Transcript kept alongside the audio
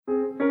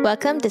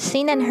Welcome to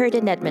Seen and Heard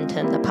in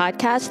Edmonton, the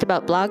podcast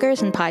about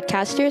bloggers and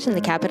podcasters in the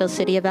capital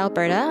city of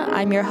Alberta.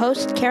 I'm your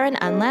host, Karen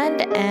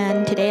Unland,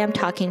 and today I'm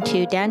talking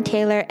to Dan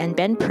Taylor and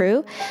Ben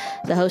Prue,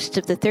 the hosts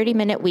of the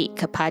 30-Minute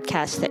Week, a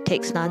podcast that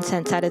takes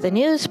nonsense out of the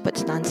news,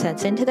 puts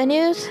nonsense into the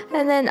news,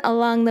 and then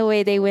along the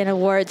way they win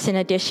awards in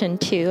addition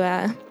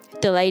to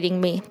delighting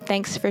me.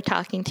 Thanks for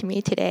talking to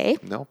me today.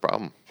 No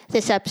problem.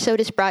 This episode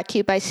is brought to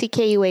you by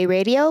CKUA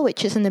Radio,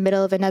 which is in the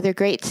middle of another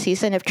great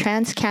season of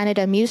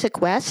Trans-Canada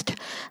Music West,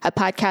 a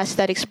podcast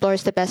that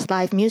explores the best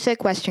live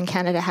music Western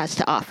Canada has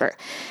to offer.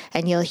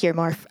 And you'll hear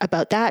more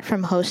about that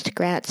from host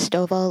Grant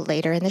Stovall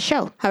later in the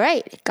show. All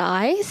right,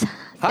 guys.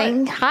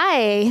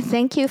 Hi.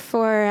 Thank you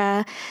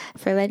for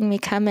letting me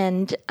come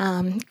and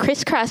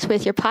crisscross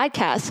with your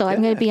podcast. So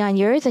I'm going to be on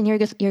yours, and you're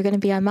going to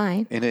be on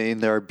mine.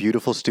 In our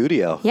beautiful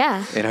studio.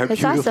 Yeah, in our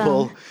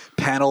beautiful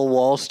panel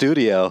wall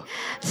studio.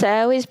 So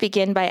I always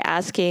begin by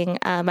asking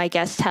my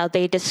guests how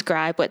they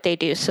describe what they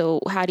do. So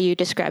how do you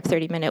describe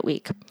 30-Minute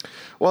Week?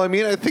 Well, I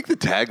mean, I think the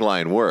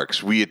tagline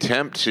works. We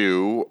attempt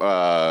to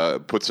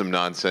put some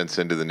nonsense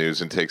into the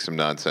news and take some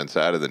nonsense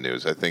out of the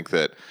news. I think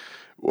that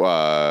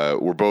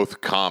we're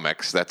both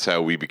comics. That's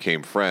how we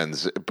became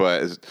friends.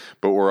 But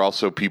we're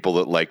also people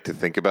that like to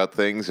think about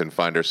things and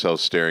find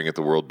ourselves staring at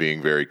the world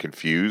being very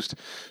confused.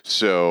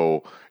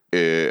 So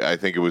I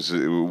think it was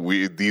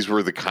these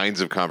were the kinds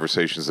of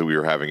conversations that we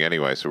were having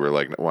anyway. So we're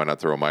like, why not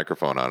throw a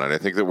microphone on? And I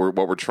think that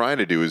what we're trying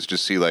to do is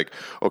just see like,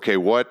 okay,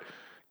 what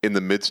in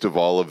the midst of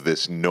all of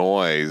this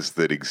noise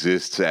that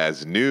exists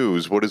as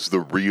news, what is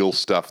the real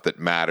stuff that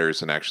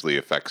matters and actually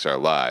affects our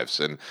lives?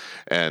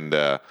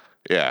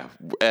 Yeah,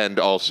 and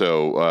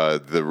also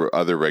the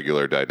other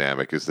regular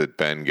dynamic is that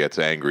Ben gets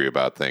angry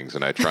about things,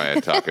 and I try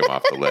and talk him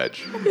off the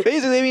ledge.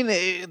 Basically, I mean,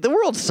 the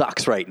world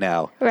sucks right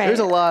now. Right. There's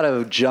a lot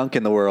of junk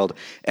in the world,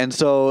 and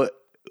so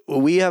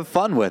we have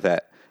fun with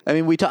it. I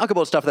mean, we talk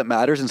about stuff that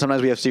matters, and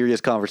sometimes we have serious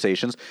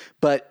conversations,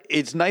 but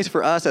it's nice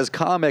for us as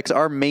comics.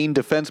 Our main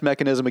defense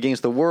mechanism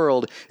against the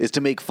world is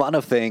to make fun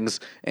of things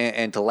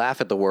and to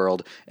laugh at the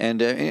world,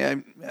 and I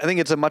think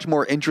it's a much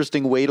more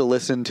interesting way to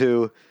listen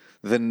to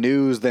the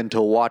news than to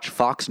watch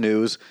Fox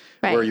News,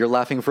 right, where you're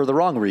laughing for the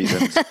wrong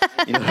reasons.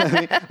 You know what I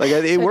mean? Like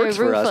it works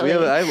for us.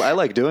 I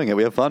like doing it.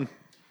 We have fun.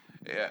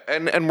 Yeah,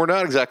 and we're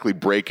not exactly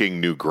breaking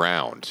new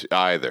ground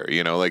either.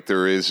 You know, like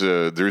there is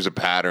a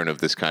pattern of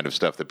this kind of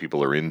stuff that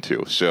people are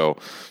into. So,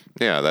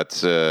 yeah,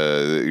 that's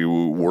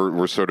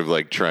we're sort of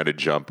like trying to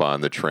jump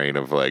on the train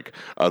of like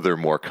other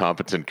more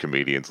competent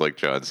comedians like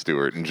Jon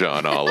Stewart and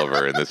John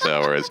Oliver in this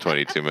hour as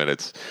 22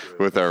 minutes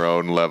with our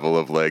own level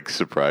of like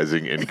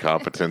surprising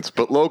incompetence,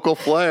 but local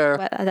flair.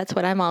 Well, that's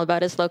what I'm all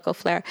about, is local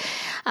flair.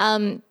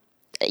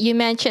 You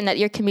mentioned that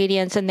you're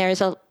comedians, and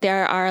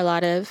there are a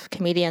lot of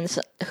comedians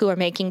who are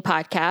making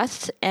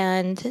podcasts,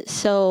 and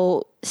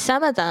so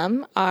some of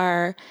them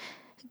are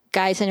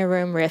guys in a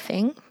room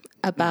riffing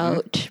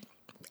about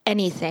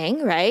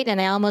anything, right?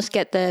 And I almost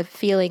get the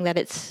feeling that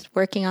it's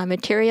working on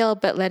material,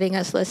 but letting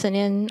us listen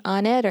in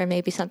on it, or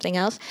maybe something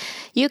else.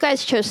 You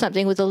guys chose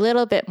something with a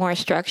little bit more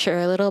structure,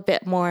 a little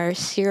bit more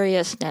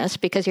seriousness,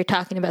 because you're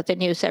talking about the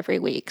news every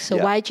week. So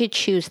why'd you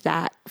choose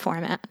that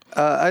format?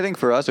 I think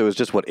for us, it was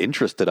just what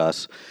interested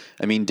us.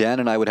 I mean,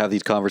 Dan and I would have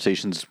these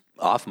conversations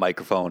off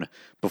microphone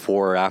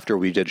before or after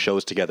we did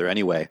shows together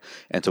anyway.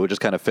 And so it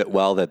just kind of fit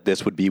well that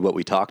this would be what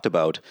we talked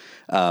about.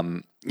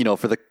 You know,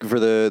 for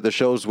the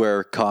shows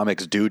where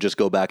comics do just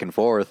go back and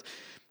forth,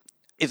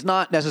 it's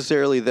not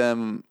necessarily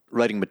them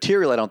writing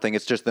material, I don't think.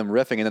 It's just them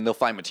riffing, and then they'll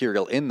find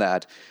material in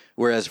that.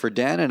 Whereas for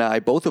Dan and I,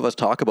 both of us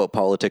talk about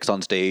politics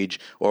on stage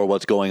or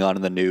what's going on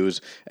in the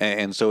news.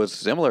 And so it's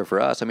similar for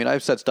us. I mean,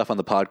 I've said stuff on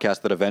the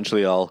podcast that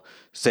eventually I'll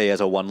say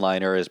as a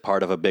one-liner as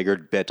part of a bigger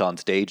bit on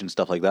stage and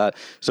stuff like that.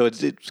 So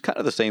it's kind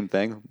of the same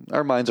thing.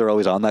 Our minds are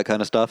always on that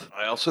kind of stuff.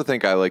 I also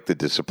think I like the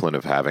discipline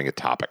of having a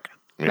topic.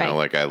 You know,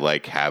 like I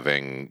like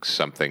having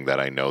something that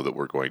I know that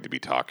we're going to be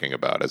talking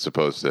about, as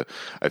opposed to,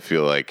 I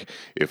feel like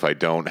if I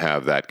don't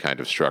have that kind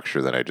of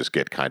structure, then I just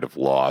get kind of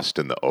lost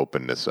in the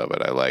openness of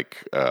it. I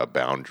like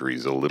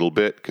boundaries a little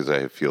bit because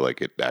I feel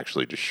like it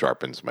actually just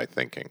sharpens my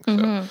thinking.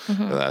 So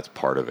that's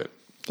part of it.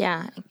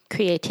 Yeah,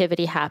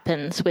 creativity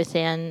happens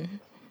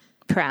within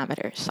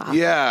parameters. Often.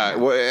 Yeah,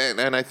 well,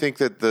 and I think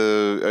that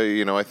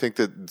I think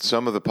that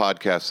some of the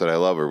podcasts that I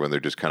love are when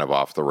they're just kind of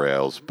off the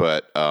rails.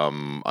 But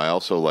I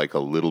also like a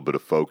little bit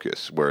of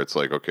focus where it's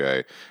like,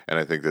 okay, and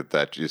I think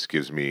that just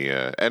gives me,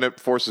 and it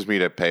forces me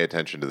to pay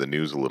attention to the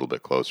news a little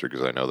bit closer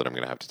because I know that I'm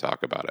going to have to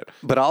talk about it.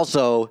 But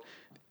also,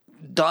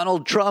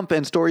 Donald Trump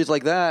and stories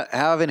like that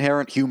have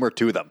inherent humor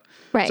to them.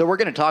 Right. So we're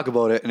going to talk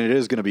about it, and it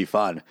is going to be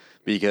fun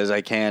because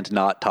I can't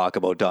not talk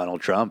about Donald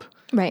Trump.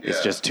 Right.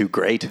 It's just too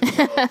great.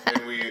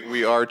 And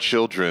we are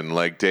children,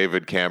 like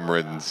David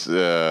Cameron's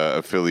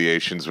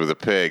affiliations with a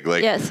pig.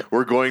 Like, yes.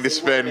 we're going to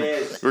spend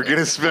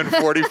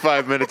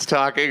 45 minutes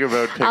talking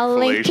about pig I'll fellatio.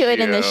 link to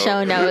it in the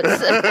show notes.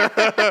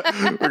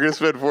 We're going to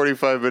spend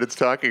 45 minutes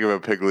talking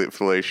about pig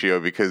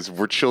fellatio because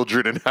we're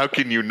children, and how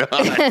can you not?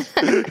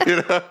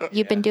 You know?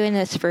 You've been doing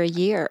this for a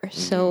year.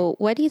 So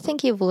what do you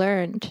think you've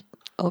learned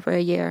over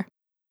a year?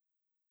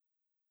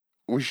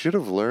 we should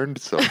have learned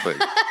something.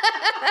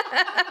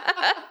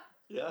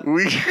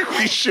 We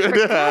should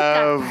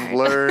have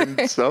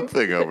learned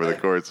something over the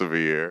course of a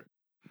year.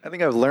 I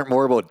think I've learned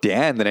more about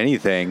Dan than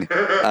anything,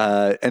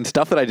 and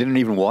stuff that I didn't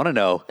even want to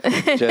know,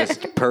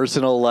 just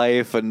personal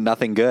life and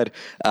nothing good.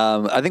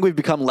 I think we've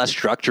become less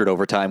structured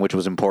over time, which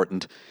was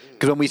important.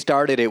 Because when we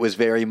started, it was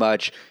very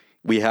much,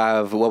 we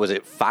have,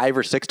 5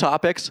 or 6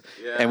 topics,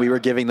 and we were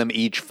giving them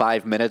each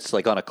 5 minutes,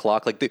 like on a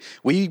clock.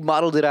 We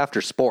modeled it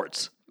after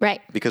sports.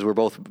 Right. Because we're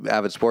both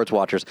avid sports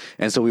watchers.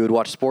 And so we would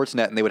watch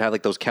Sportsnet, and they would have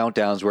like those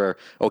countdowns where,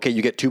 okay,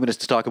 you get 2 minutes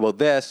to talk about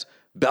this.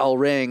 Bell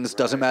rings.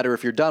 Doesn't matter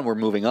if you're done. We're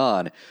moving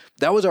on.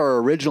 That was our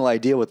original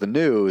idea with the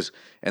news.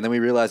 And then we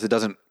realized it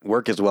doesn't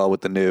work as well with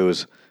the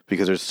news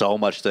because there's so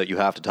much that you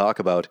have to talk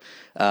about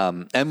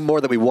and more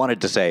that we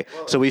wanted to say.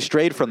 So we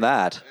strayed from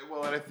that.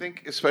 Well, and I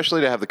think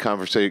especially to have the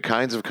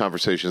kinds of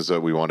conversations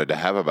that we wanted to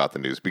have about the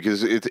news,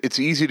 because it's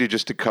easy to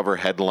just to cover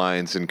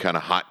headlines and kind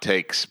of hot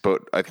takes.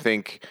 But I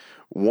think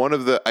one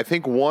of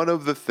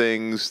the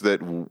things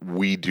that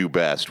we do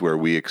best, where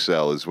we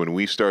excel, is when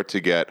we start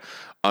to get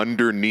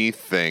underneath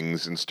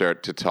things and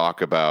start to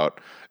talk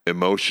about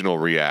emotional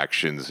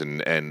reactions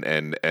and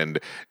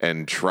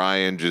try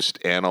and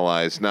just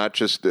analyze not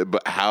just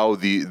but how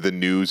the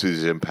news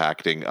is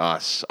impacting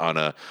us on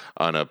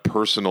a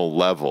personal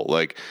level,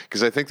 like,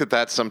 because I think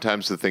that's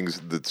sometimes the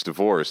things that's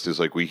divorced is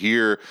like we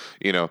hear,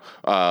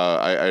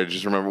 I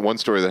just remember one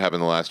story that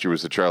happened the last year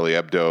was the Charlie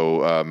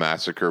Hebdo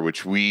massacre,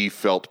 which we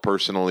felt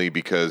personally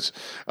because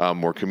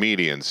we're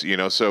comedians,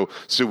 so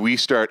we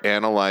start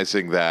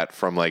analyzing that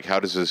from like, how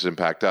does this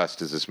impact us?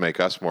 Does this make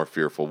us more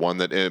fearful? One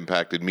that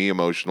impacted me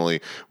emotionally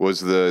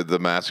was the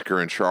massacre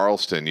in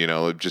Charleston,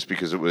 just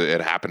because it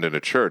happened in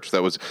a church.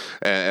 That was,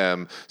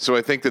 so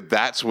I think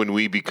that's when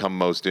we become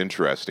most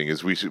interesting,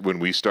 is when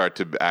we start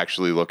to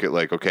actually look at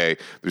like, okay,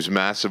 there's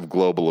massive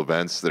global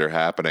events that are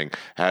happening.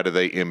 How do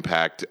they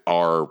impact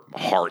our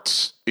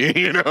hearts?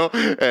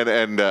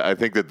 And I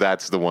think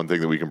that's the one thing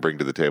that we can bring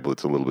to the table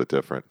that's a little bit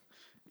different.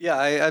 Yeah,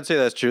 I'd say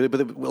that's true.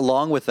 But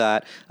along with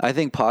that, I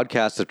think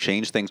podcasts have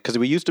changed things because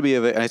we used to be,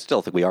 and I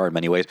still think we are in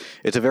many ways,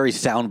 it's a very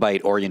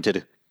soundbite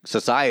oriented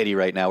society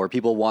right now where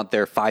people want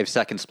their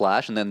 5-second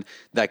splash and then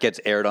that gets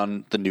aired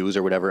on the news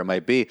or whatever it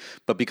might be.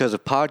 But because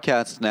of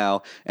podcasts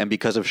now and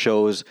because of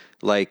shows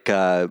like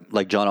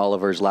John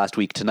Oliver's Last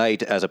Week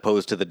Tonight as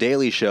opposed to The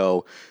Daily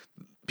Show,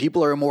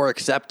 people are more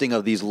accepting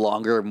of these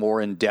longer, more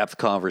in-depth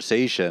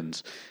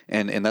conversations.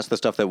 And that's the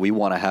stuff that we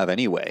want to have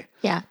anyway.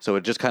 Yeah. So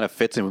it just kind of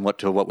fits in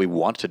to what we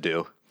want to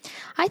do.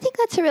 I think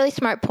that's a really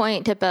smart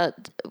point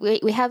about,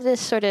 we have this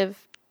sort of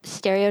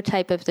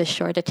stereotype of the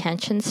short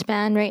attention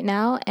span right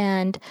now,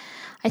 and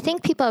I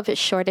think people have a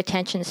short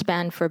attention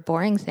span for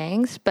boring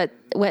things, but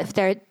if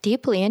they're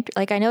deeply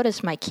like I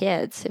notice my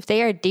kids, if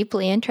they are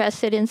deeply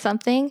interested in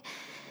something,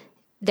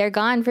 they're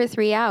gone for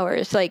 3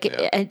 hours. Like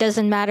it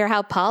doesn't matter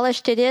how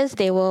polished it is,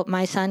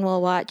 my son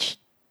will watch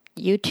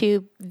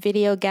YouTube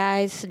video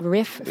guys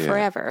riff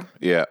forever.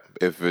 Yeah,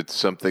 if it's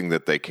something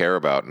that they care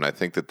about, and I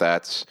think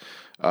that's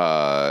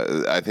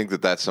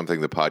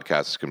something that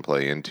podcasts can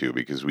play into,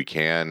 because we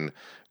can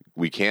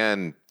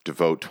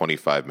devote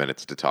 25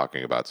 minutes to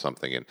talking about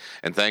something.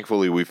 And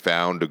thankfully we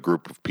found a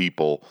group of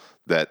people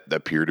that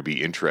appear to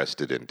be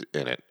interested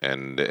in it.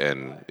 And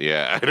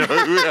yeah, I know,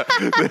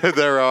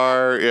 there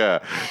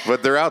are,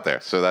 but they're out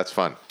there. So that's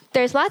fun.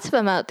 There's lots of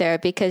them out there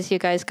because you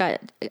guys got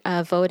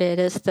voted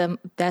as the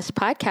best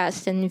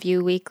podcast in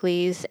View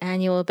Weekly's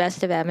annual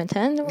Best of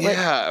Edmonton.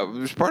 Yeah,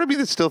 there's part of me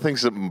that still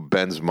thinks that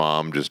Ben's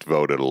mom just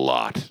voted a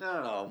lot.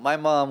 No. My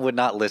mom would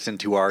not listen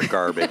to our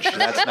garbage.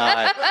 That's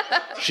not...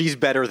 She's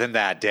better than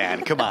that,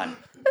 Dan. Come on.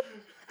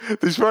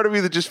 There's part of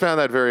me that just found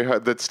that very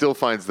hard, that still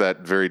finds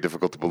that very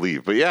difficult to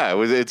believe. But yeah,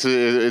 it's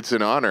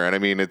an honor. And I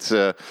mean, it is,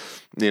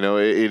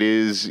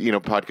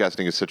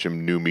 podcasting is such a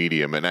new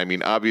medium. And I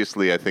mean,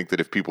 obviously, I think that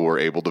if people were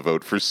able to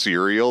vote for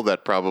Serial,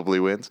 that probably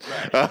wins.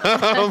 Right.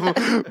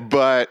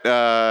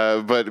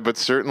 But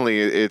certainly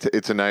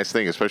it's a nice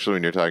thing, especially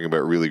when you're talking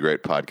about really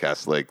great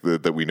podcasts like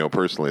that we know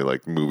personally,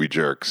 like Movie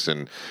Jerks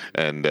and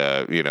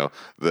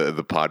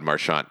the Pod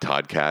Marchant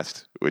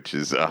Toddcast, which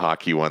is a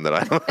hockey one that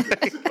I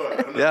like.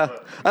 Yeah.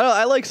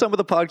 I like some of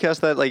the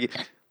podcasts that, like,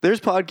 there's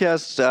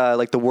podcasts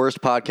like The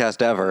Worst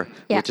Podcast Ever,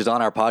 which is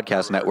on our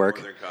podcast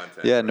network.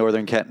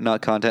 Northern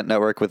Content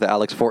Network with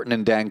Alex Fortin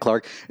and Dan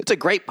Clark. It's a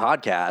great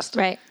podcast.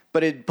 Right.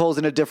 But it pulls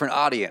in a different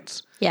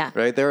audience. Yeah.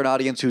 Right? They're an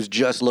audience who's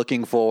just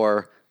looking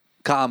for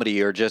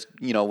comedy or just,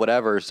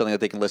 whatever, something that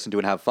they can listen to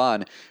and have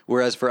fun.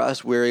 Whereas for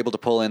us, we're able to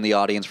pull in the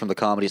audience from the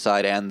comedy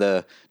side and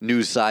the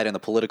news side and the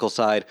political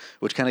side,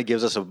 which kind of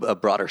gives us a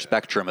broader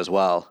spectrum as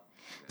well.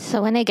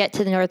 So when I get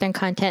to the Northern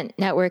Content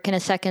Network in a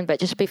second,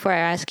 but just before I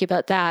ask you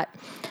about that,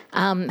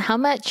 how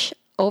much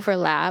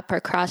overlap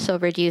or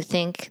crossover do you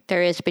think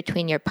there is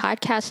between your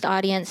podcast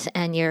audience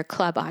and your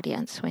club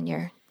audience when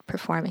you're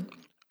performing?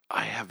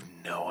 I have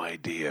no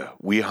idea.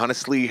 We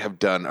honestly have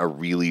done a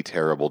really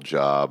terrible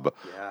job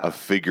of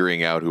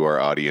figuring out who our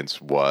audience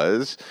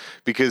was.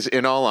 Because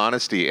in all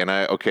honesty,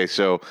 I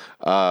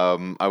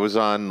was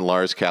on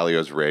Lars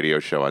Callio's radio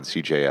show on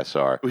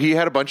CJSR. He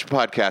had a bunch of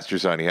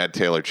podcasters on. He had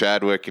Taylor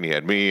Chadwick, and he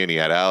had me, and he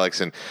had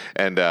Alex,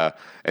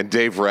 and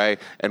Dave Ray,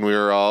 and we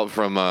were all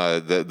from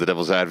the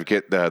Devil's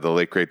Advocate, the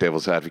late great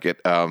Devil's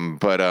Advocate.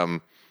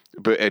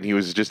 But he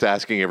was just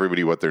asking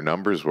everybody what their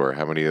numbers were,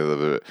 how many of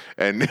the,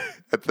 and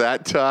at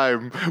that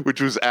time,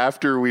 which was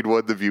after we'd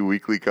won the View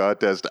Weekly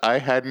contest, I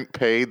hadn't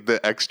paid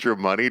the extra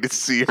money to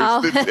see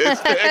her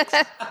statistics.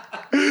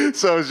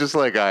 So I was just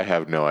like, I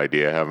have no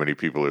idea how many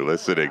people are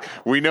listening.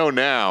 We know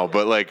now,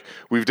 but like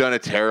we've done a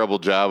terrible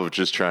job of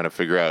just trying to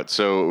figure out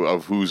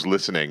of who's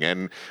listening.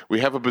 And we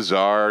have a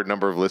bizarre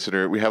number of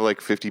listeners. We have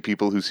like 50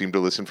 people who seem to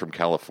listen from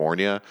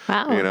California.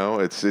 Wow. You know,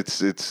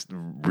 it's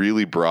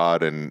really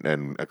broad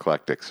and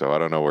eclectic. So I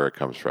don't know where it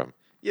comes from.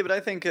 Yeah, but I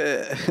think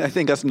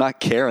us not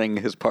caring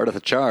is part of the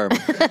charm,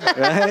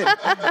 right?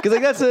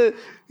 Because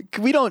like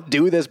we don't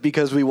do this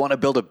because we want to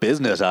build a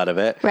business out of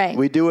it. Right.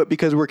 We do it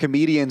because we're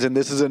comedians, and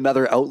this is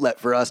another outlet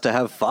for us to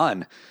have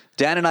fun.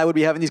 Dan and I would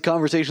be having these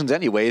conversations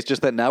anyway. It's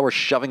just that now we're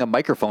shoving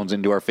microphones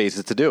into our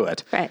faces to do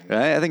it. Right.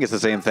 I think it's the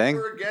same thing.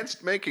 We're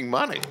against making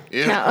money.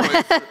 You know?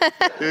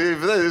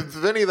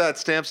 If any of that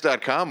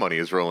Stamps.com money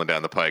is rolling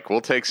down the pike,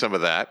 we'll take some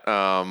of that.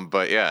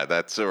 But yeah,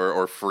 that's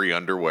or free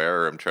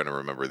underwear. I'm trying to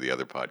remember the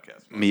other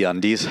podcast.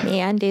 MeUndies.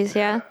 MeUndies,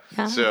 yeah.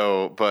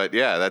 So, but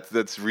yeah,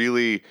 that's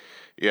really,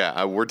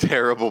 we're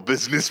terrible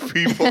business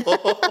people.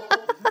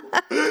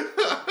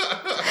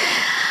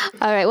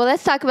 All right. Well,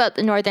 let's talk about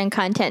the Northern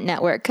Content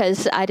Network,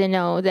 because I don't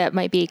know, that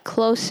might be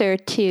closer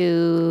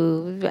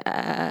to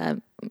at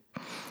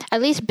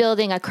least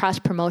building a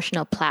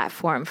cross-promotional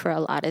platform for a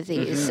lot of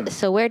these. Mm-hmm.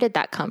 So where did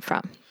that come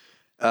from?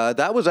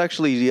 That was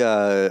actually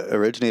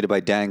originated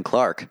by Dan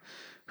Clark,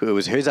 who it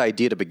was his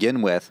idea to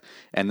begin with.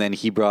 And then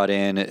he brought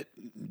in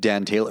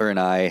Dan Taylor and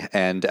I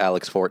and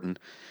Alex Fortin.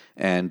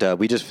 And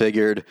we just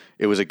figured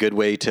it was a good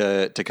way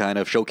to kind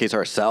of showcase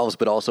ourselves,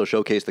 but also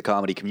showcase the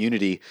comedy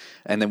community.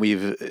 And then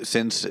we've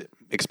since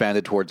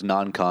expanded towards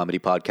non-comedy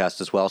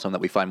podcasts as well, some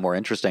that we find more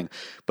interesting.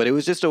 But it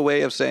was just a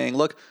way of saying,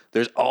 look,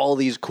 there's all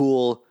these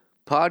cool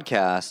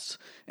podcasts,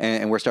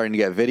 and we're starting to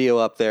get video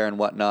up there and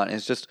whatnot. And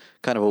it's just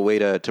kind of a way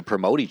to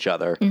promote each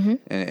other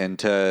and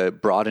to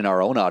broaden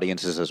our own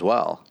audiences as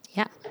well.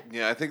 Yeah.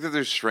 Yeah, I think that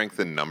there's strength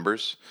in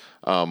numbers.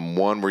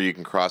 One where you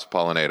can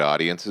cross-pollinate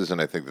audiences, and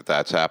I think that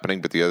that's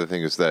happening. But the other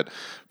thing is that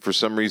for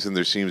some reason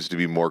there seems to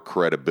be more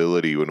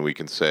credibility when we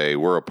can say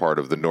we're a part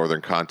of the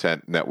Northern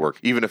Content Network.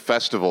 Even a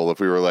festival, if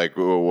we were like,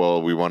 oh,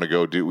 well, we want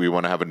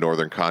to have a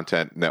Northern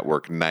Content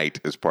Network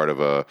night as part of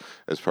a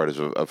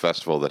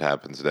festival that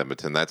happens in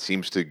Edmonton, that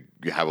seems to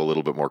have a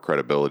little bit more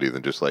credibility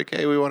than just like,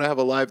 hey, we want to have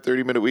a live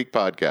 30-minute week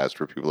podcast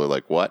where people are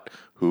like, what?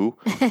 Who?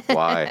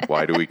 Why?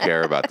 Why do we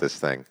care about this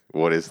thing?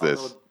 What is this?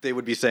 Although they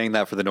would be saying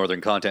that for the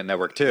Northern Content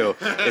Network too.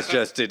 It's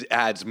just it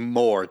adds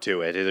more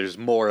to it. There's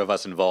more of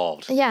us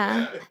involved.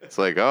 Yeah. It's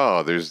like,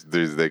 oh,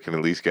 they can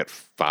at least get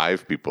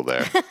 5 people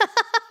there.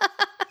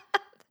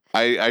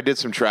 I did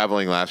some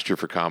traveling last year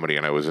for comedy,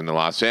 and I was in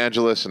Los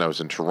Angeles, and I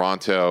was in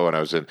Toronto, and I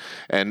was in,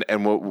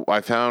 and what I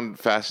found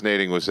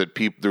fascinating was that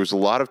there was a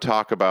lot of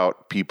talk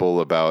about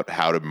people about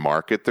how to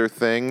market their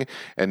thing,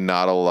 and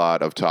not a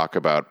lot of talk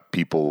about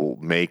people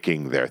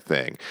making their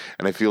thing.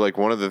 And I feel like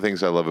one of the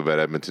things I love about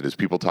Edmonton is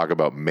people talk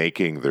about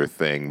making their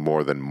thing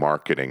more than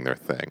marketing their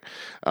thing,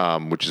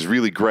 which is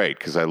really great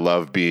because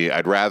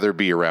I'd rather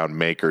be around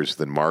makers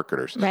than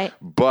marketers. Right.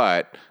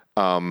 But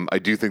I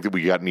do think that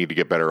we need to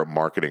get better at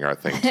marketing our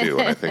thing too,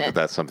 and I think that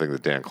that's something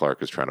that Dan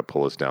Clark is trying to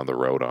pull us down the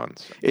road on.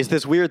 So. It's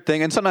this weird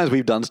thing, and sometimes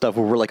we've done stuff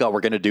where we're like, oh, we're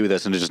going to do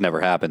this, and it just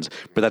never happens.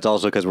 But that's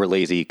also because we're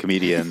lazy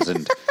comedians,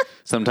 and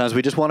sometimes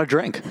we just want to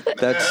drink.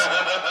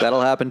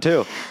 That'll happen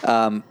too.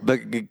 But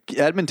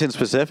Edmonton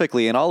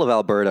specifically, and all of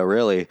Alberta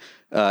really,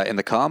 in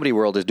the comedy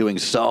world is doing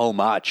so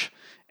much.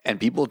 And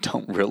people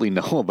don't really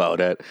know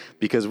about it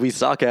because we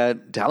suck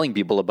at telling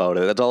people about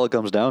it. That's all it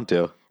comes down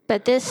to.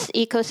 But this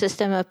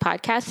ecosystem of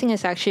podcasting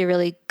is actually a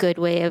really good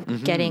way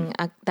of getting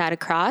that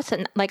across.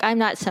 And like, I'm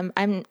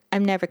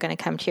never going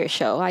to come to your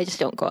show. I just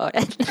don't go out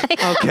at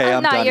night. Okay,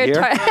 I'm done here.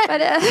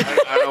 But,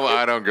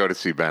 I don't go to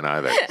see Ben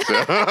either.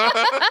 So.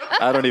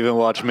 I don't even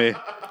watch me.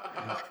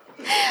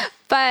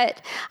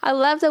 But I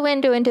love the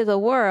window into the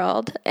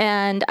world,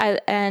 and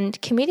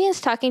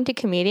comedians talking to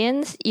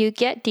comedians, you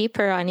get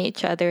deeper on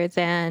each other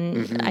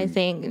than I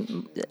think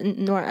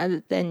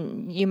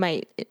than you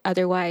might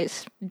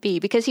otherwise be,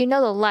 because you know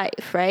the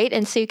life, right?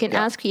 And so you can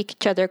ask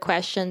each other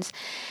questions.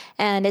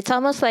 And it's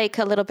almost like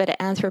a little bit of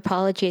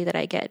anthropology that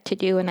I get to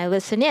do when I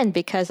listen in,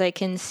 because I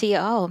can see,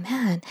 oh,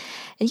 man,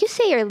 and you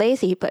say you're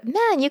lazy, but,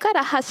 man, you got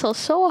to hustle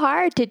so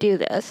hard to do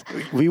this.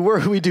 We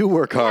do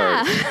work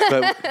hard.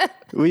 But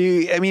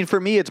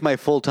for me, it's my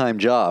full-time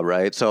job,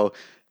 right? So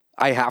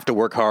I have to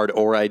work hard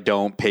or I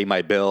don't pay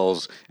my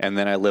bills, and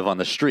then I live on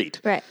the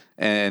street. Right.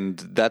 And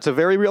that's a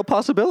very real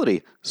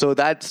possibility. So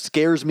that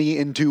scares me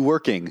into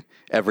working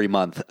every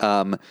month.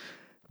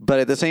 But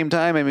at the same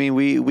time, I mean,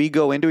 we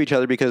go into each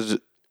other because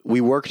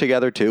we work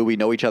together too. We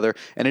know each other,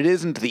 and it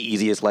isn't the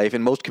easiest life.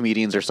 And most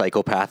comedians are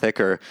psychopathic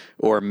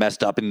or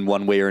messed up in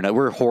one way or another.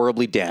 We're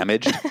horribly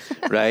damaged,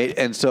 right?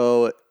 And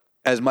so,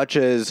 as much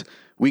as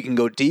we can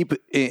go deep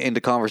into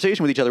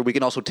conversation with each other, we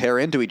can also tear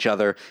into each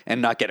other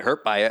and not get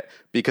hurt by it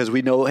because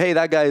we know, hey,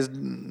 that guy's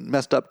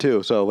messed up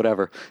too. So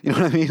whatever, you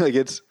know what I mean? Like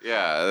it's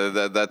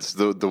that's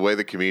the way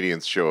the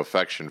comedians show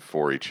affection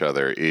for each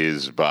other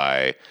is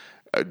by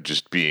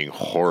just being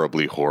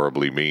horribly,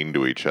 horribly mean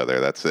to each other.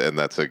 That's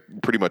a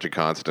pretty much a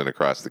constant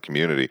across the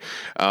community.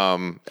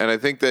 And I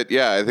think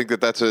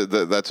that's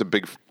a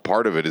big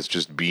part of it is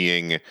just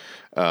being,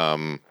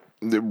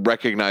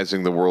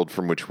 recognizing the world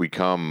from which we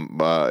come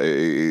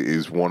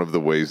is one of the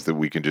ways that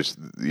we can just,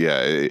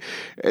 The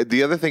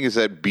other thing is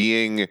that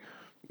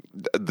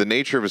the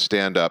nature of a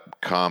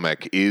stand-up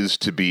comic is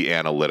to be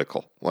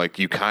analytical. Like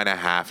you kind of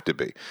have to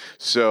be.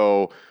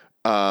 So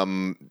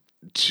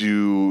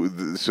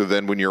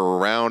then when you're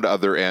around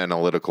other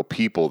analytical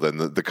people, then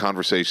the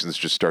conversations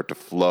just start to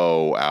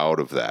flow out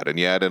of that. And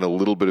you add in a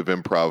little bit of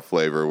improv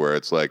flavor where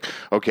it's like,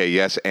 okay,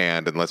 yes,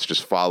 and let's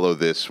just follow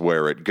this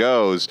where it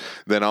goes.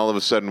 Then all of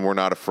a sudden we're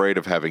not afraid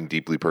of having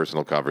deeply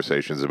personal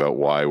conversations about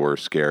why we're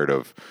scared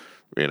of,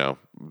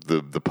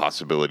 the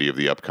possibility of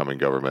the upcoming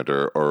government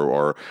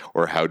or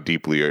how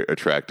deeply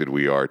attracted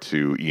we are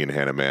to Ian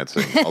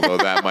Hannah-Mansing. Although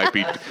that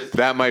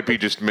might be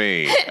just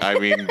me. I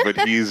mean, but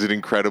he's an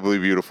incredibly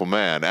beautiful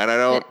man. And I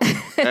don't,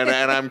 and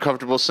I'm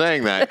comfortable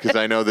saying that because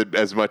I know that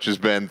as much as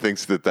Ben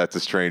thinks that that's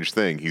a strange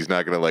thing, he's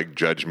not going to like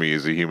judge me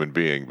as a human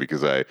being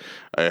because I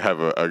have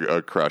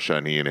a crush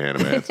on Ian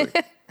Hannah-Mansing.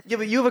 Yeah,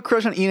 but you have a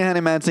crush on Ian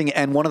Hannah-Mansing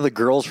and one of the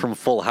girls from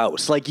Full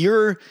House. Like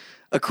you're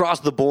across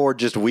the board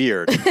just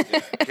weird.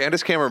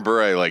 Candace Cameron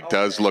Bure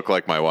does look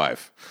like my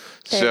wife.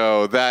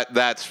 So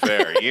that's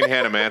fair. Ian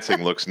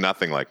Hannah-Mansing looks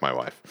nothing like my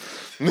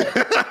wife.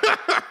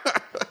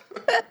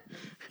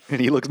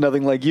 And he looks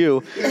nothing like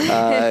you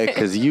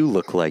because you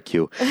look like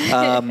you.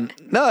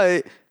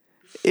 No,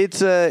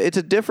 it's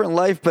a different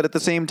life, but at the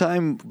same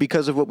time,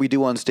 because of what we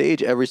do on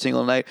stage every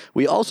single night,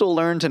 we also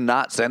learn to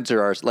not censor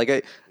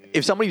ourselves.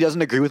 If somebody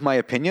doesn't agree with my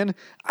opinion,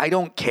 I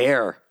don't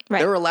care. Right.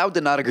 They're allowed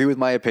to not agree with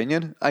my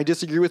opinion. I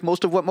disagree with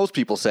most of what most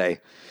people say.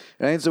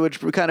 Right? So it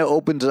kind of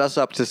opens us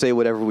up to say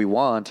whatever we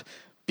want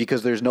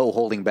because there's no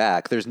holding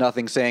back. There's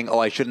nothing saying,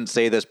 I shouldn't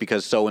say this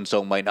because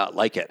so-and-so might not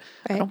like it.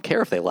 Right. I don't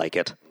care if they like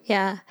it.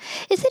 Yeah.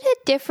 Is it a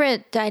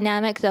different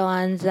dynamic, though,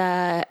 on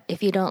the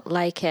if you don't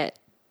like it,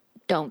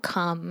 don't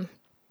come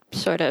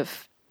sort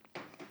of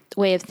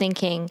way of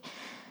thinking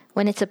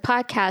when it's a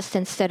podcast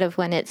instead of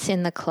when it's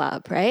in the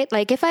club, right?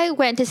 Like if I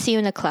went to see you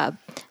in a club,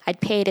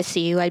 I'd pay to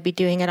see you. I'd be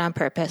doing it on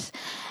purpose.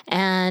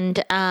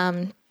 And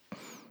I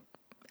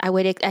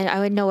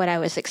would know what I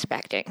was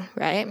expecting,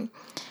 right?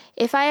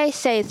 If I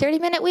say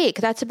 30-minute week,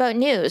 that's about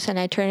news, and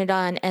I turn it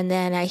on, and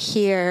then I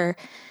hear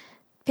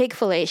pig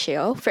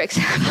fellatio, for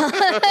example.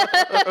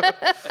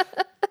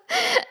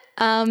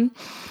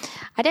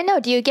 I don't know.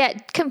 Do you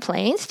get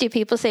complaints? Do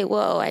people say,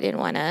 "Whoa, I didn't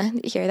want to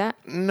hear that"?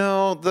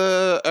 No,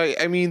 the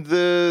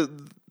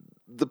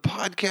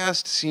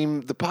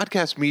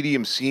podcast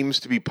medium seems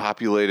to be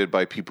populated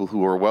by people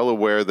who are well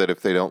aware that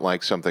if they don't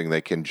like something,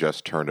 they can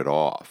just turn it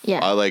off. Yeah.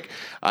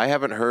 I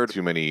haven't heard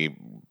too many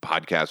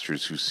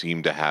podcasters who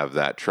seem to have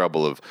that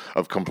trouble of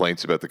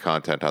complaints about the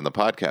content on the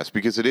podcast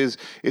because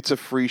it's a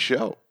free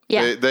show.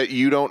 Yeah. That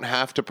you don't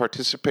have to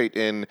participate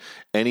in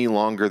any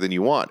longer than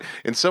you want.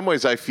 In some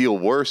ways, I feel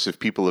worse if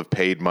people have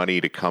paid money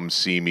to come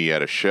see me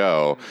at a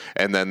show,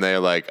 and then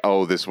they're like,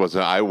 "Oh,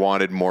 I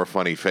wanted more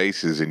funny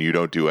faces, and you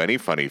don't do any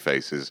funny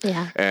faces."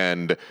 Yeah.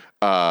 And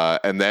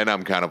then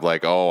I'm kind of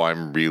like,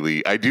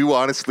 I do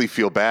honestly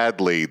feel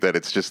badly that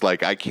it's just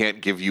like, I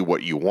can't give you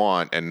what you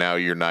want. And now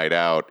your night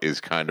out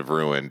is kind of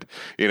ruined,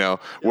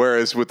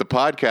 Whereas with the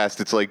podcast,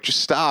 it's like,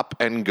 just stop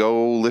and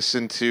go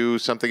listen to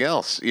something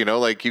else, you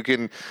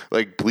can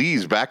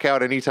please back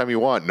out anytime you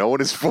want. No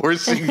one is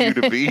forcing you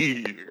to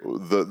be here.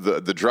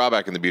 The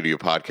drawback in the beauty of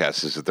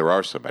podcasts is that there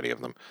are so many of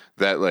them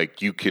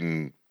that you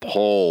can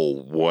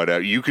pull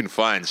whatever, you can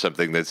find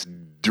something that's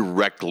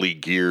directly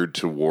geared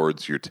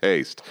towards your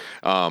taste.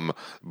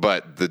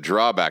 But the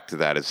drawback to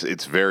that is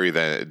it's very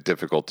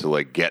difficult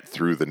to get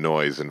through the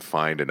noise and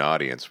find an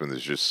audience when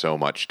there's just so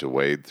much to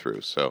wade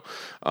through. So,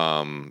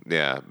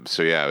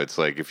 it's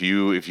like if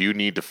you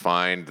need to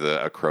find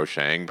a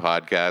crocheting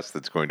podcast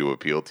that's going to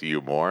appeal to you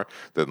more,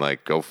 then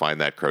go find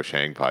that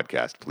crocheting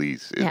podcast,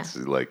 please. It's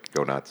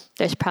go nuts.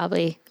 There's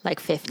probably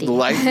 50.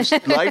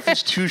 Life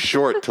is too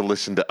short to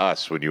listen to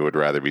us when you would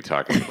rather be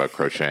talking about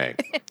crocheting.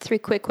 3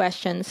 quick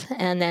questions,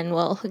 and then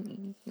we'll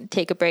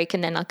take a break,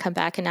 and then I'll come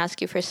back and ask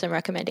you for some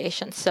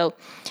recommendations. So,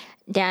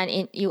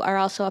 Dan, you are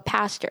also a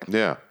pastor.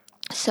 Yeah.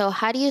 So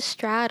how do you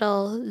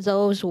straddle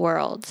those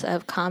worlds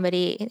of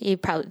comedy?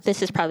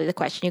 This is probably the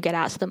question you get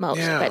asked the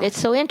most, but it's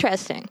so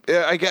interesting.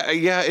 Yeah,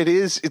 it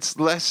is. It's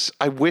less,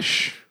 I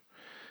wish,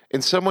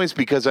 in some ways,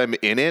 because I'm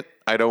in it,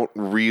 I don't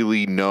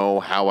really know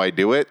how I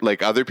do it.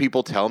 Like, other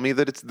people tell me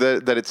that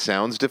that it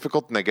sounds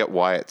difficult, and I get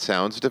why it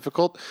sounds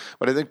difficult.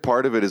 But I think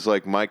part of it is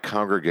like my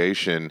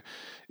congregation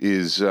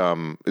is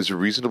a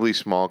reasonably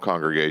small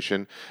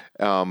congregation,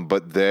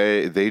 but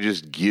they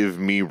just give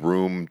me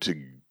room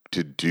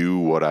to do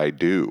what I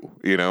do,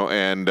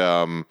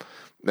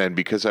 and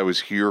because I was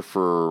here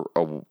for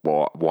a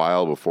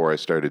while before I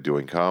started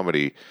doing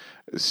comedy,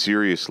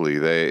 seriously,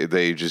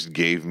 they just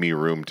gave me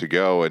room to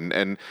go, and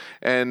they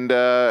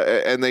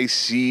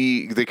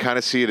kind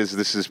of see it as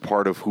this is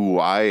part of who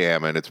I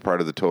am, and it's part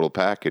of the total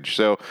package.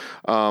 So,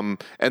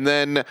 and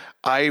then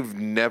I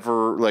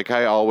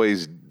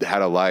always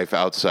had a life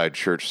outside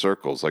church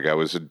circles. Like, I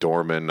was a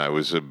doorman, I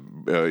was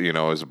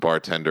as a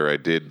bartender, I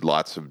did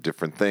lots of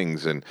different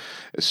things, and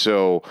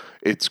so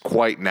it's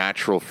quite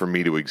natural for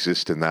me to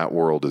exist in that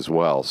world as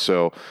well.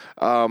 So,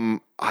 I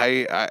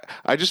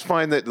just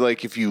find that,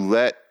 like, if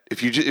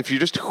you're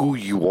just who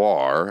you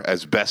are,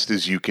 as best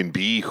as you can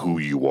be who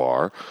you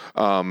are,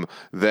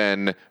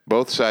 then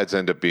both sides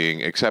end up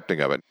being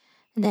accepting of it.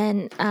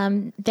 Then,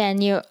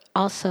 Ben, you're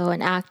also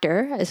an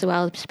actor as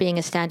well as being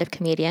a stand-up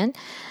comedian.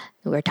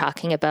 We're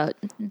talking about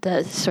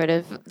the sort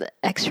of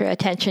extra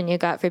attention you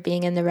got for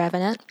being in The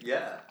Revenant.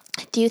 Yeah.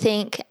 Do you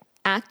think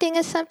acting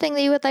is something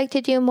that you would like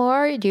to do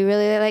more? Do you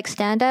really like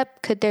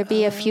stand-up? Could there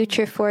be a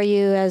future for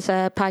you as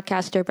a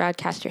podcaster,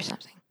 broadcaster, or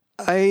something?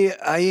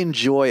 I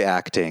enjoy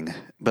acting,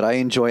 but I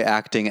enjoy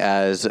acting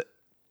as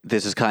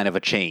this is kind of a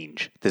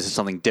change. This is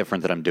something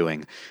different that I'm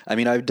doing. I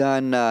mean, I've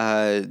done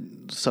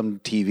some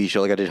TV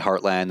show, like I did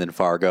Heartland and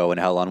Fargo and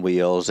Hell on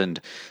Wheels, and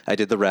I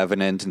did The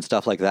Revenant and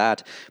stuff like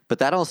that. But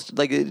that all,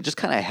 like, it just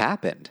kind of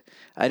happened.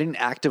 I didn't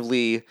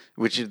actively,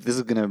 this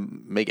is going to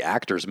make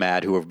actors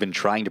mad who have been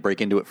trying to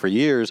break into it for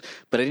years,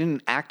 but I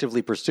didn't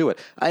actively pursue it.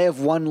 I have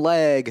one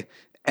leg,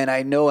 and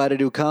I know how to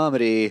do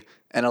comedy.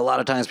 And a lot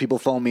of times people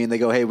phone me and they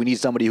go, hey, we need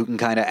somebody who can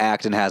kind of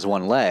act and has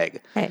one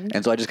leg. Right.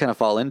 And so I just kind of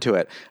fall into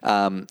it.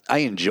 I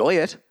enjoy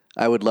it.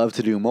 I would love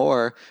to do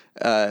more,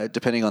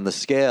 depending on the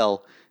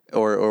scale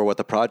or what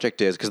the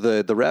project is. Because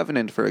the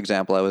Revenant, for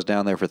example, I was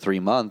down there for 3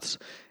 months,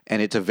 and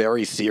it's a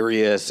very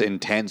serious,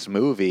 intense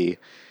movie.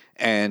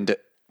 And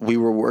we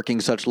were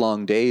working such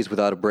long days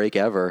without a break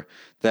ever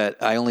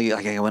that I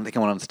went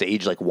on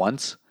stage like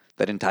once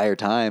that entire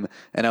time,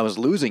 and I was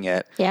losing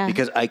it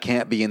because I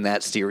can't be in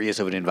that serious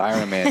of an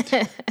environment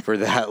for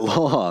that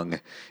long.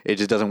 It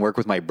just doesn't work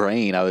with my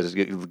brain. I was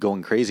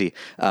going crazy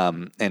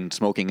and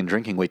smoking and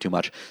drinking way too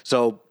much.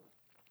 So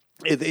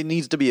it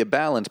needs to be a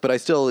balance, but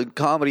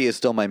comedy is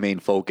still my main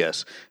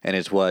focus, and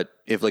it's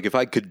if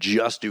I could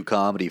just do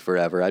comedy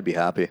forever, I'd be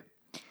happy.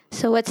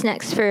 So what's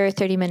next for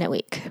 30-Minute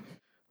Week?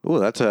 Ooh,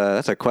 that's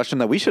a question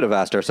that we should have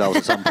asked ourselves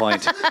at some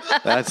point.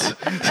 This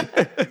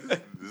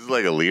is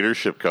like a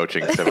leadership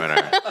coaching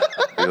seminar.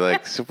 You're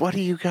like, so what do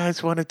you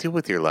guys want to do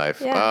with your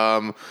life?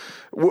 Yeah.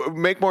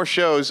 Make more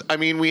shows. I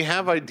mean, we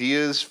have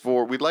ideas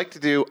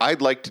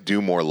I'd like to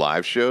do more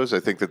live shows. I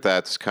think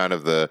that's kind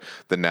of the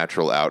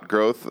natural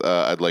outgrowth.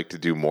 I'd like to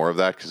do more of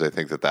that because I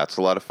think that's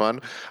a lot of fun.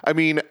 I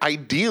mean,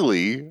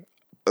 ideally,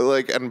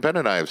 and Ben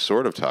and I have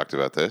sort of talked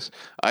about this,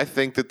 I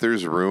think that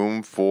there's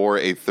room for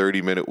a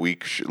 30-minute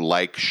week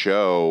like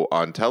show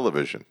on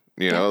television.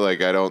 I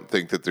don't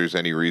think that there's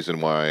any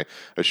reason why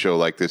a show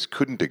like this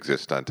couldn't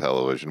exist on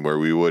television, where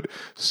we would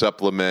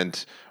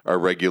supplement our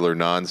regular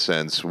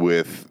nonsense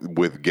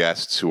with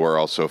guests who are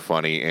also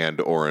funny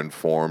and or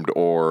informed,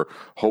 or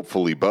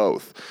hopefully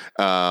both.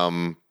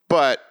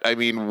 But I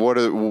mean,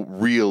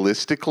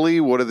 realistically,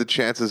 what are the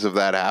chances of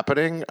that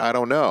happening? I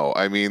don't know.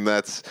 I mean,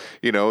 that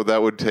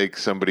would take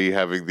somebody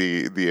having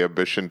the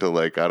ambition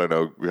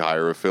to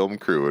hire a film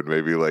crew and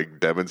maybe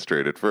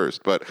demonstrate it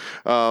first. But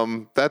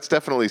that's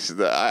definitely,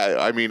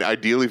 I mean,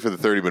 ideally for the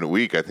 30-minute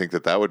week, I think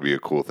that would be a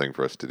cool thing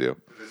for us to do.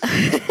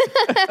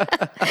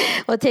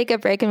 We'll take a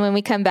break, and when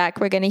we come back,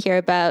 we're going to hear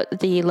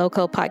about the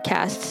local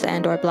podcasts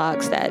and or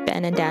blogs that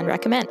Ben and Dan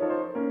recommend.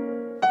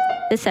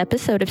 This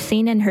episode of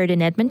Seen and Heard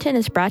in Edmonton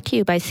is brought to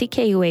you by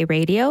CKUA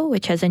Radio,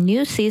 which has a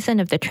new season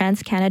of the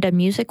Trans-Canada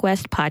Music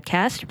West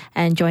podcast.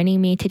 And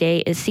joining me today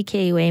is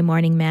CKUA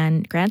morning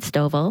man Grant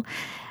Stovall,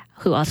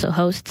 who also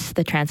hosts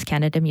the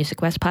Trans-Canada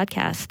Music West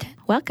podcast.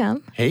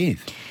 Welcome. Hey.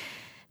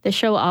 The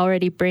show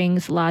already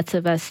brings lots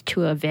of us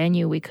to a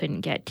venue we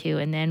couldn't get to,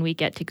 and then we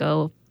get to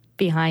go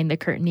behind the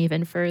curtain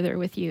even further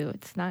with you.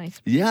 It's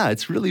nice. Yeah,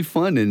 it's really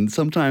fun. And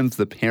sometimes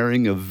the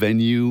pairing of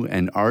venue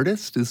and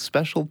artist is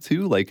special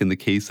too. Like in the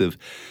case of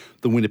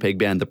the Winnipeg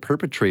band, The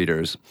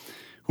Perpetrators,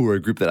 who are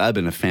a group that I've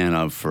been a fan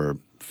of for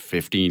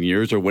 15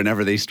 years or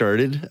whenever they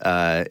started.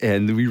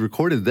 And we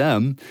recorded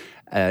them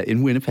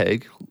in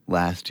Winnipeg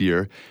last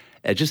year.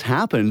 It just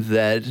happened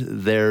that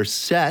their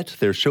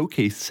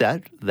showcase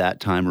set that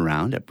time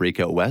around at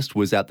Breakout West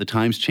was at the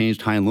Times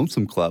Changed High and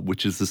Lonesome Club,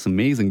 which is this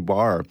amazing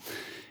bar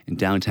in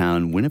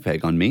downtown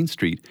Winnipeg on Main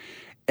Street.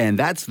 And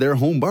that's their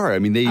home bar. I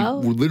mean, they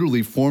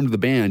literally formed the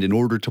band in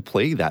order to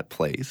play that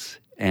place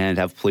and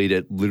have played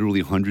it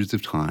literally hundreds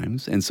of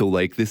times. And so,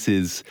 this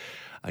is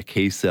a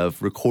case of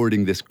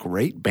recording this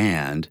great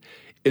band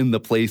in the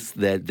place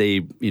that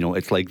they,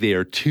 it's like they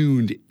are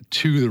tuned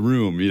to the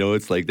room.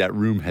 It's like that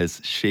room has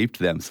shaped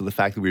them. So the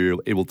fact that we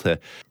were able to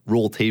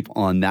roll tape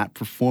on that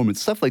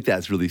performance, stuff like that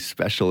is really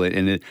special.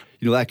 And it,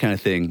 that kind of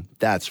thing,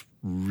 that's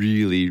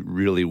really,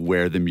 really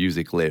where the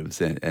music lives.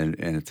 And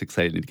it's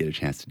exciting to get a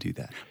chance to do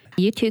that.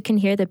 You too can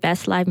hear the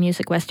best live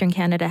music Western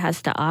Canada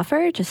has to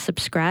offer. Just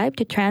subscribe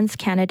to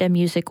Trans-Canada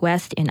Music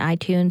West in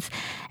iTunes.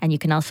 And you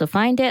can also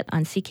find it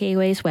on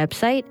CKUA's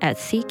website at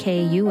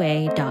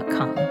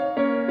ckua.com.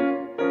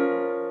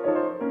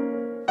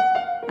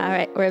 All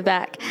right, we're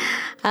back.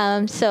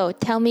 So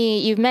tell me,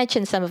 you've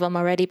mentioned some of them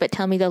already, but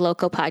tell me the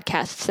local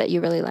podcasts that you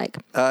really like.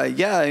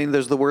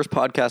 There's The Worst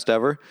Podcast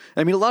Ever.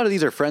 A lot of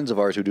these are friends of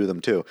ours who do them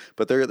too,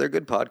 but they're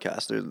good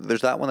podcasts.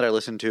 There's that one that I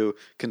listen to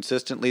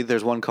consistently.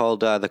 There's one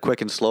called The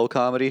Quick and Slow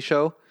Comedy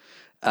Show,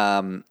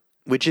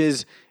 which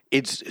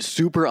it's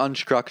super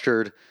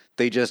unstructured.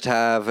 They just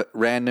have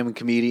random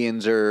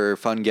comedians or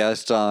fun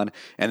guests on,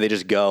 and they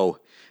just go.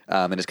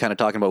 And it's kind of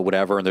talking about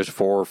whatever, and there's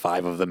 4 or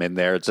 5 of them in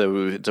there. It's a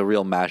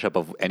real mashup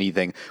of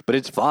anything, but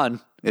it's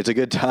fun. It's a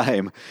good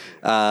time.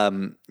 I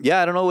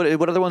don't know.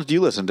 What other ones do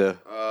you listen to?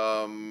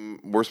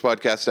 Worst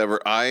podcast ever.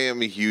 I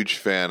am a huge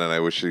fan, and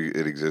I wish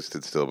it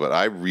existed still, but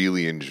I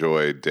really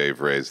enjoyed Dave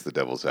Ray's The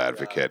Devil's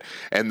Advocate.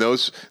 And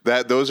those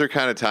are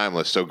kind of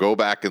timeless, so go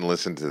back and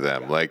listen to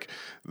them. Like,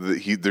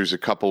 there's a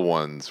couple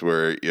ones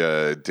where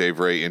Dave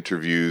Ray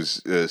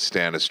interviews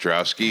Stan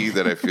Ostrowski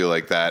that I feel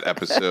like that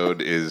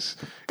episode is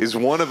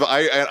one of,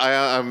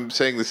 I'm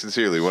saying this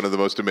sincerely, one of the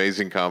most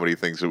amazing comedy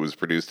things that was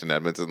produced in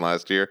Edmonton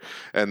last year.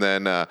 And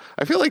then I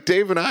feel like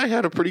Dave and I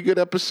had a pretty good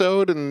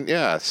episode, and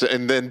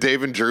and then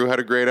Dave and Drew had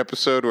a great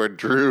episode where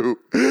Drew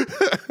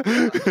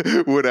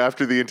went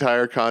after the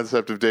entire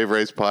concept of Dave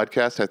Ray's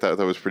podcast. I thought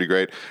that was pretty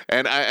great.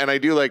 And I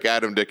do like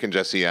Adam Dick and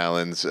Jesse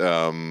Allen's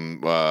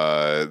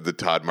the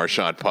Todd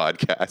Marchand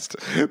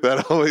podcast.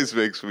 That always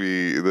makes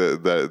me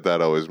that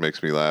always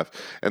makes me laugh.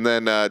 And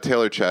then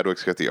Taylor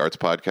Chadwick's got the Arts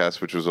Podcast,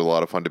 which was a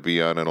lot of fun to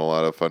be on and a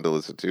lot of fun to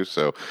listen to.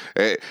 So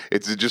it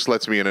just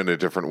lets me in a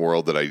different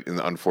world that I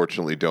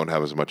unfortunately don't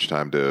have as much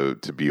time to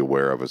be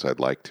aware of as I'd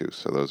like to.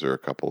 So those are a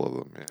couple of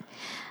them.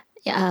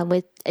 Yeah.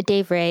 With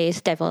Dave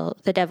Ray's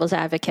The Devil's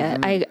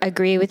Advocate, I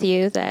agree with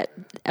you that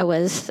it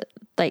was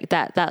like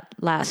that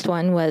last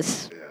one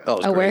was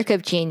a work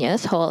of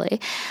genius,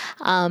 holy.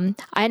 And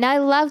I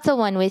love the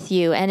one with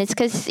you, and it's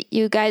because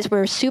you guys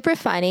were super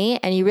funny,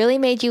 and you really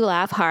made you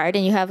laugh hard,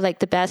 and you have like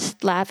the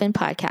best laugh in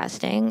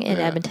podcasting in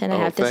Edmonton, I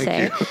have to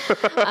say.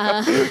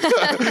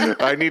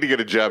 I need to get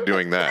a job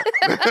doing that.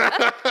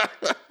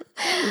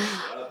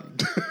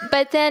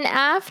 But then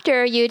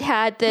after you'd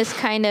had this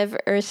kind of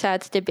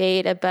ersatz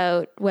debate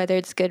about whether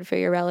it's good for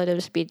your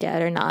relatives to be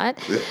dead or not,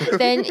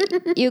 then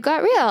you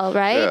got real,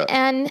 right? Yeah.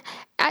 And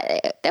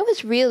that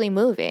was really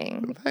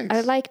moving. Thanks.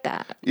 I like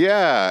that.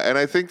 Yeah, and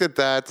I think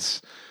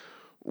that's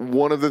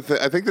one of the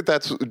I think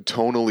that's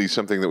tonally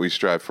something that we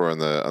strive for on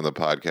the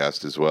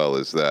podcast as well,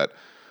 is that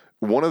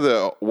one of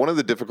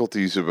the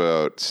difficulties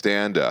about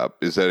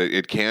stand-up is that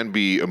it can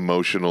be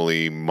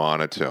emotionally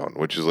monotone,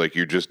 which is like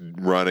you're just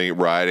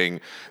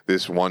riding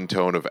this one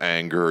tone of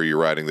anger, or you're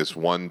riding this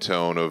one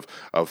tone of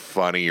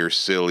funny or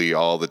silly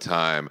all the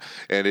time.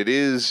 And it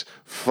is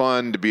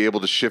fun to be able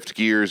to shift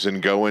gears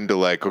and go into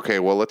like, okay,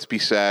 well, let's be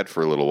sad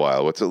for a little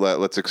while.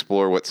 Let's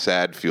explore what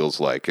sad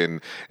feels like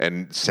and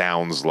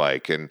sounds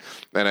like. And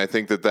I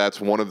think that's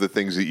one of the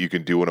things that you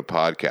can do in a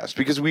podcast,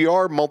 because we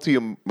are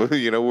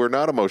we're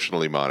not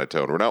emotionally monotone.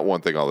 We're not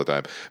one thing all the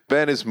time.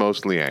 Ben is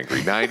mostly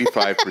angry,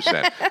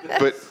 95%.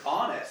 But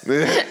honest.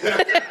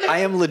 I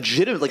am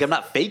legitimate. Like, I'm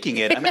not faking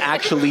it. I'm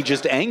actually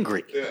just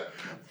angry. Yeah.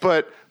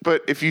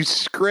 But if you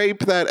scrape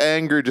that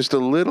anger just a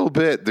little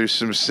bit, there's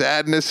some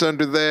sadness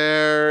under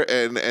there,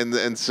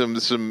 and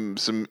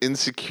some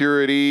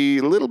insecurity,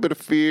 a little bit of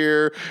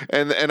fear,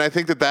 and I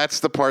think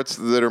that's the parts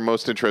that are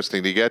most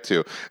interesting to get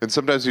to. And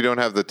sometimes you don't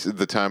have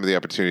the time or the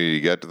opportunity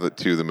to get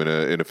to them in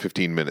a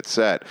 15-minute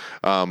set.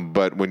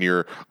 But when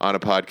you're on a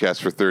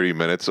podcast for 30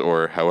 minutes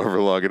or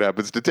however long it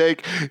happens to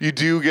take, you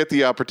do get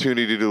the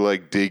opportunity to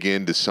like dig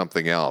into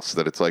something else.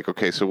 That it's like,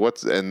 okay, so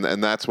what's and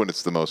that's when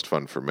it's the most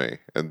fun for me,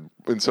 and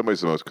in some ways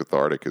the most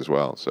cathartic as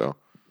well. So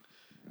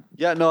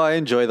yeah, no, I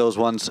enjoy those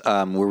ones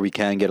where we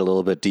can get a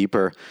little bit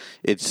deeper.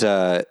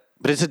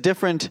 But it's a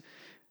different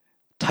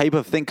type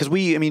of thing, because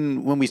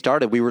when we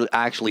started, we were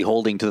actually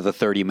holding to the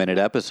 30-minute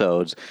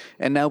episodes,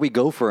 and now we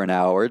go for an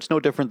hour. It's no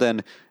different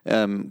than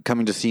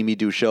coming to see me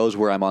do shows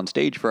where I'm on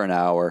stage for an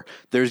hour.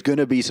 There's going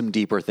to be some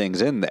deeper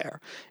things in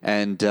there,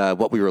 and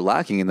what we were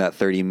lacking in that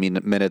 30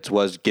 minutes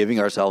was giving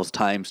ourselves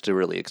times to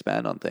really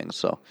expand on things.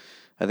 So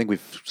I think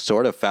we've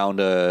sort of found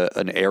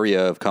an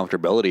area of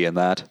comfortability in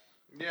that.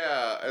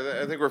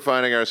 Yeah, I think we're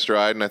finding our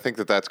stride, and I think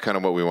that that's kind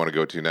of what we want to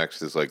go to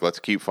next. Is like, let's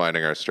keep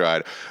finding our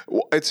stride.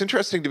 It's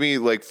interesting to me,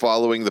 like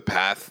following the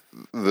path,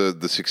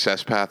 the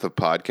success path of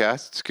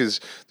podcasts, because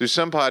there's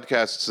some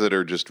podcasts that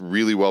are just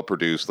really well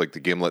produced, like the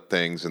Gimlet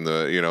things, and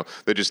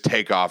they just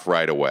take off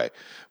right away.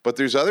 But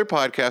there's other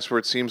podcasts where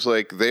it seems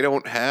like they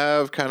don't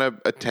have kind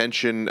of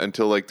attention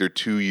until like they're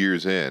 2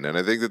 years in, and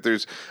I think that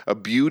there's a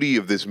beauty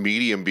of this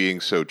medium being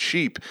so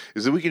cheap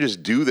is that we can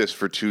just do this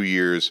for 2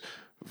 years,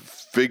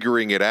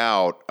 figuring it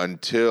out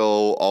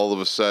until all of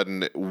a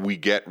sudden we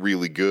get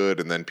really good,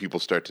 and then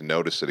people start to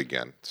notice it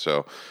again.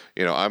 So,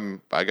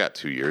 I got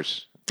 2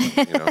 years.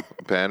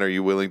 Ben, are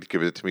you willing to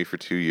give it to me for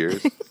 2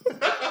 years?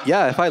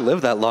 Yeah, if I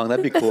live that long,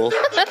 that'd be cool.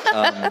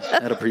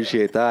 I'd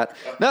appreciate that.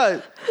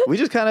 No, we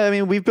just kind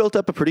of, we've built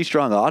up a pretty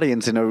strong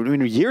audience, and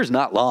a year's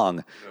not long.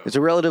 No. It's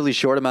a relatively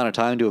short amount of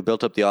time to have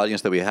built up the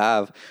audience that we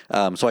have.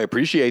 So I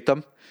appreciate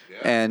them. Yeah.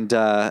 And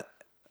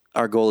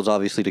our goal is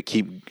obviously to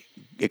keep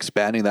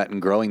expanding that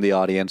and growing the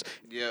audience.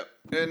 Yeah.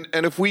 And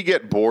if we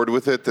get bored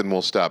with it, then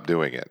we'll stop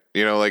doing it.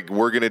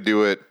 We're going to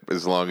do it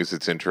as long as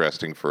it's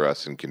interesting for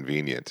us and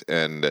convenient.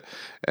 And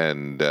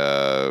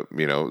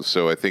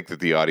so I think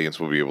that the audience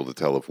will be able to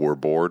tell if we're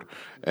bored,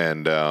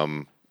 and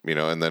and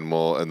then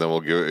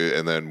we'll go,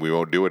 and then we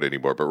won't do it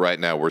anymore. But right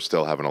now we're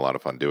still having a lot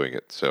of fun doing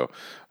it. So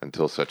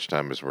until such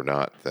time as we're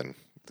not, then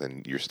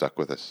you're stuck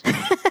with us.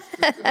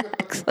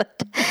 Excellent.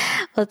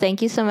 Well,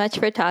 thank you so much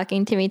for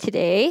talking to me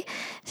today.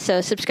 So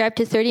subscribe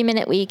to 30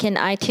 Minute Week in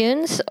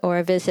iTunes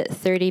or visit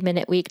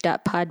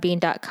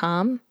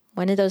 30minuteweek.podbean.com.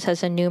 One of those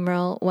has a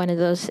numeral. One of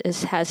those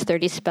has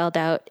 30 spelled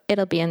out.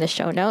 It'll be in the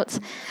show notes.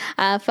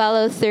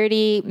 Follow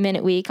 30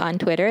 Minute Week on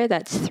Twitter.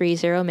 That's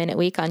 30 Minute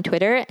Week on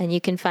Twitter. And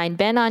you can find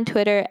Ben on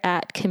Twitter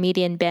at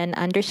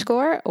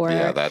 @comedianben_. Or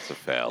yeah, that's a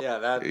fail.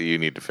 Yeah, you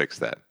need to fix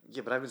that.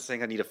 Yeah, but I've been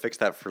saying I need to fix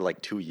that for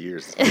like 2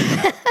 years.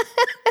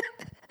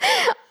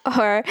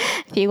 Or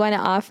if you want to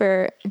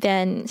offer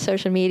Ben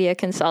social media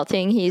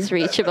consulting, he's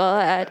reachable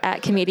at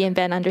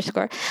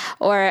 @comedianben_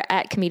 or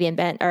at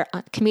comedianben, or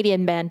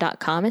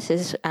comedianben.com is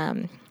his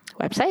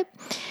website.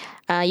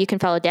 You can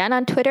follow Dan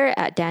on Twitter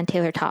at Dan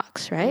Taylor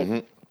Talks, right?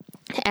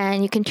 Mm-hmm.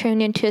 And you can tune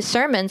into his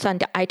sermons on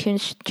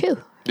iTunes too.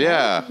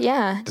 Yeah. Right?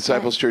 Yeah.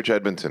 Disciples Church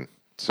Edmonton.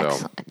 So,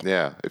 excellent.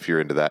 Yeah, if you're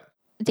into that.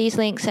 These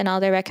links and all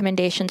their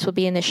recommendations will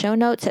be in the show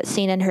notes at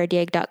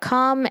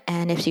seenandheardyeg.com.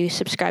 And if you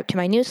subscribe to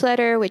my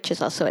newsletter, which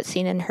is also at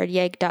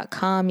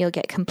seenandheardyeg.com, you'll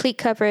get complete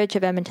coverage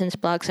of Edmonton's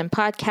blogs and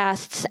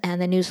podcasts.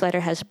 And the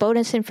newsletter has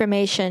bonus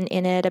information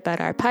in it about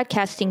our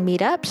podcasting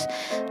meetups,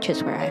 which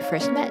is where I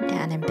first met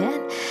Dan and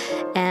Ben.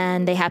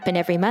 And they happen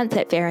every month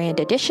at Variant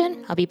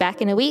Edition. I'll be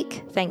back in a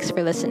week. Thanks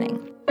for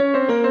listening.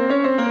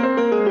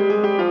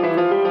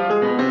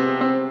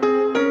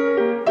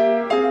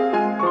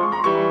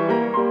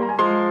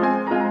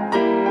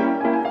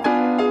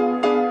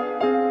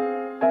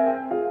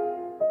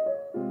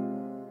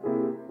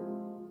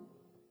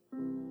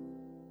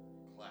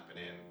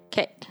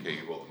 Okay,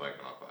 you hold the mic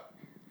off.